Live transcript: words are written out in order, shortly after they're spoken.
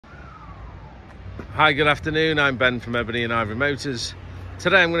Hi, good afternoon. I'm Ben from Ebony and Ivory Motors.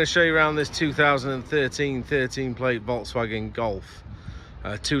 Today I'm going to show you around this 2013 13-plate Volkswagen Golf,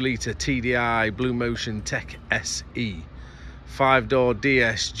 2-litre TDI Blue Motion Tech SE, 5-door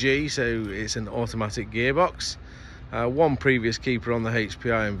DSG, so it's an automatic gearbox. One previous keeper on the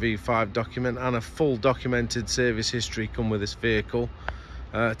HPI and V5 document, and a full documented service history come with this vehicle.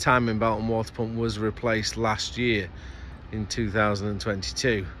 Timing belt and water pump was replaced last year in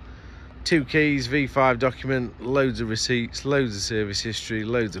 2022. 2 keys, V5 document, loads of receipts, loads of service history,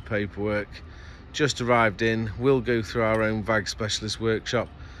 loads of paperwork. Just arrived in. We'll go through our own VAG specialist workshop,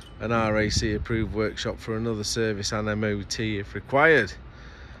 an RAC approved workshop for another service and MOT if required.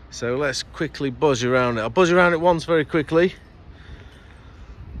 So let's quickly buzz around it. I'll buzz around it once very quickly,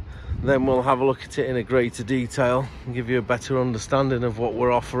 then we'll have a look at it in a greater detail and give you a better understanding of what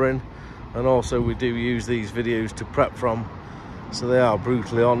we're offering. And also we do use these videos to prep from, so they are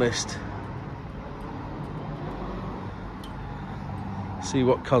brutally honest. See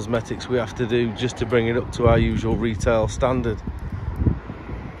what cosmetics we have to do just to bring it up to our usual retail standard.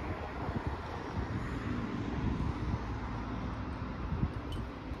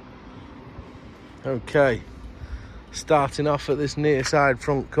 Okay, starting off at this near side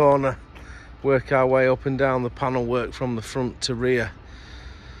front corner, work our way up and down the panel work from the front to rear.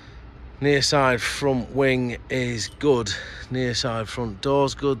 Near side front wing is good, near side front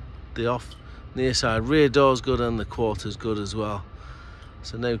door's good, near side rear door's good, and the quarter's good as well.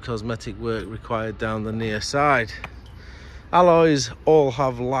 So no cosmetic work required down the near side. Alloys all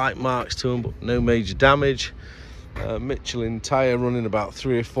have light marks to them, but no major damage. Michelin tyre running about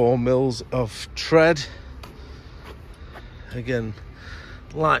 3 or 4 mils of tread. Again,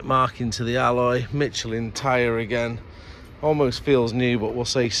 light marking to the alloy. Michelin tyre again, almost feels new, but we'll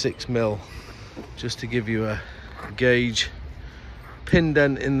say 6 mil just to give you a gauge. Pin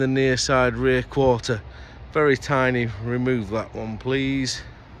dent in the near side rear quarter, very tiny. Remove that one please.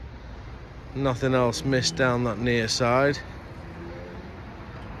 Nothing else missed down that near side.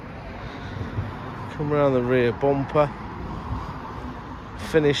 Come around the rear bumper,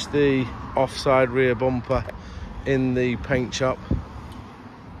 finish the offside rear bumper in the paint shop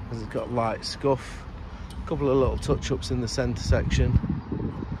as it's got light scuff. A couple of little touch-ups in the centre section.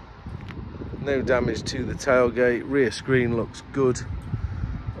 No damage to the tailgate. Rear screen looks good.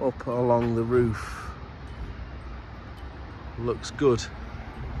 Up along the roof looks good.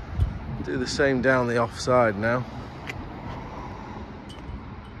 Do the same down the offside now.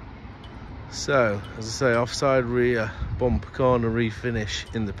 So, as I say, offside rear bumper corner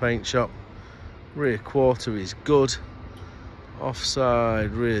refinish in the paint shop. Rear quarter is good. Offside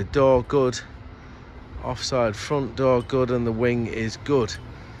rear door good. Offside front door good, and the wing is good.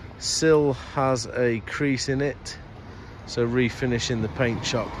 Sill has a crease in it, so refinish in the paint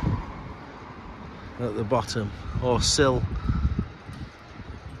shop at the bottom, or sill.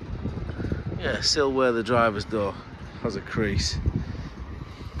 Yeah, sill where the driver's door has a crease.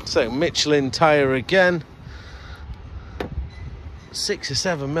 So Michelin tyre again, 6 or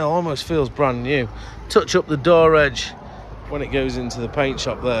 7 mil, almost feels brand new. Touch up the door edge when it goes into the paint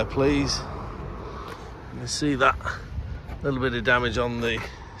shop there please. You see that little bit of damage on the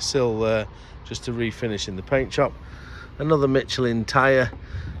sill there, just to refinish in the paint shop. Another Michelin tyre,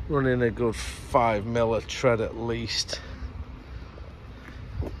 running a good 5 mil of tread at least.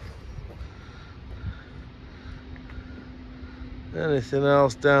 Anything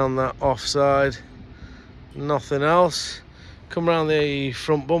else down that offside? Nothing else. Come around the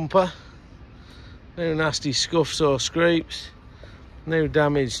front bumper. No nasty scuffs or scrapes. No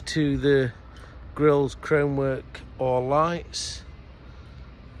damage to the grills, chromework or lights.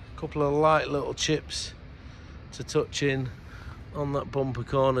 A couple of light little chips to touch in on that bumper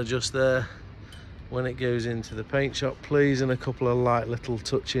corner just there when it goes into the paint shop please, and a couple of light little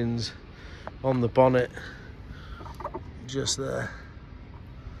touch-ins on the bonnet just there.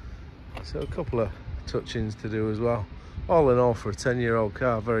 So a couple of touch-ins to do as well. All in all, for a 10-year-old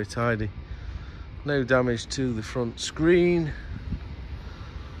car, very tidy. No damage to the front screen.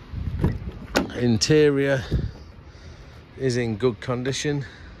 Interior is in good condition.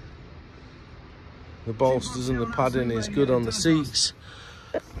 The bolsters and the padding is good on the seats.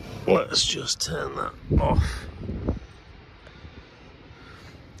 Let's just turn that off.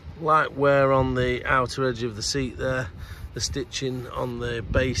 Light wear on the outer edge of the seat there. The stitching on the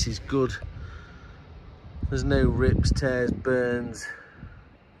base is good. There's no rips, tears, burns.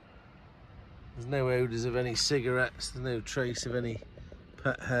 There's no odours of any cigarettes. There's no trace of any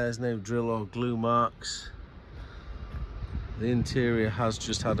pet hairs, no drill or glue marks. The interior has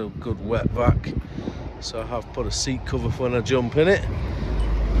just had a good wet vac, so I have put a seat cover for when I jump in it.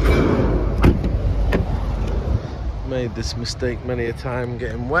 Made this mistake many a time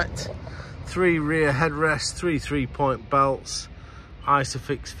getting wet. 3 rear headrests, 3 3-point belts,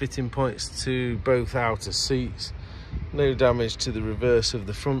 Isofix fitting points to both outer seats, no damage to the reverse of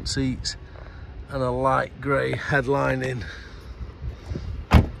the front seats, and a light grey headlining.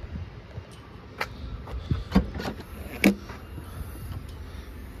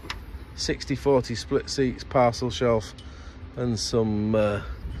 (60/40) split seats, parcel shelf, and some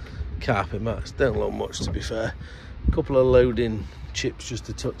carpet mats. Don't look much, to be fair. A couple of loading chips just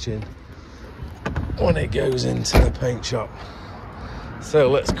to touch in when it goes into the paint shop. So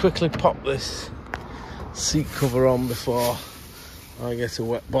let's quickly pop this seat cover on before I get a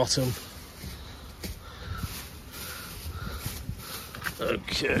wet bottom.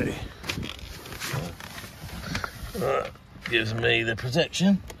 Okay, that gives me the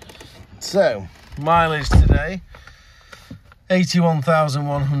protection. So mileage today,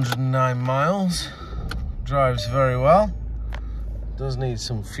 81,109 miles. Drives very well. Does need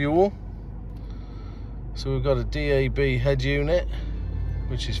some fuel. So we've got a DAB head unit,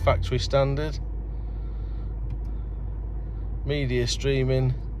 which is factory standard. Media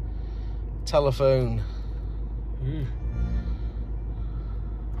streaming, telephone.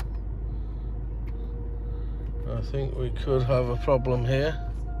 I think we could have a problem here.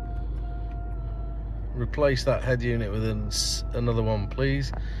 Replace that head unit with another one,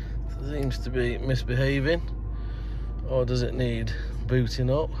 please. Seems to be misbehaving. Or does it need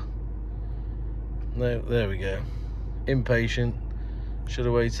booting up? No, there we go. Impatient. Should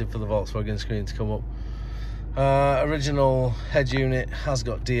have waited for the Volkswagen screen to come up. Original head unit has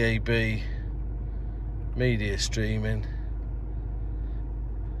got DAB, media streaming.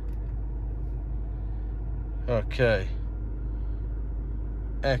 Okay.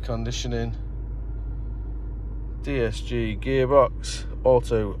 Air conditioning. DSG gearbox,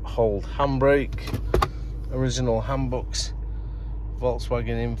 auto hold handbrake, original handbooks,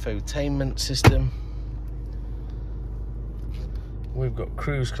 Volkswagen infotainment system. We've got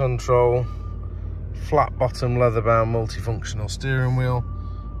cruise control, flat bottom leather bound multifunctional steering wheel,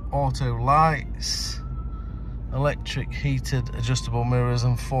 auto lights, electric heated adjustable mirrors,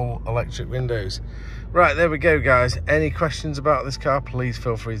 and full electric windows. Right, there we go, guys. Any questions about this car, please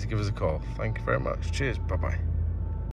feel free to give us a call. Thank you very much. Cheers. Bye bye.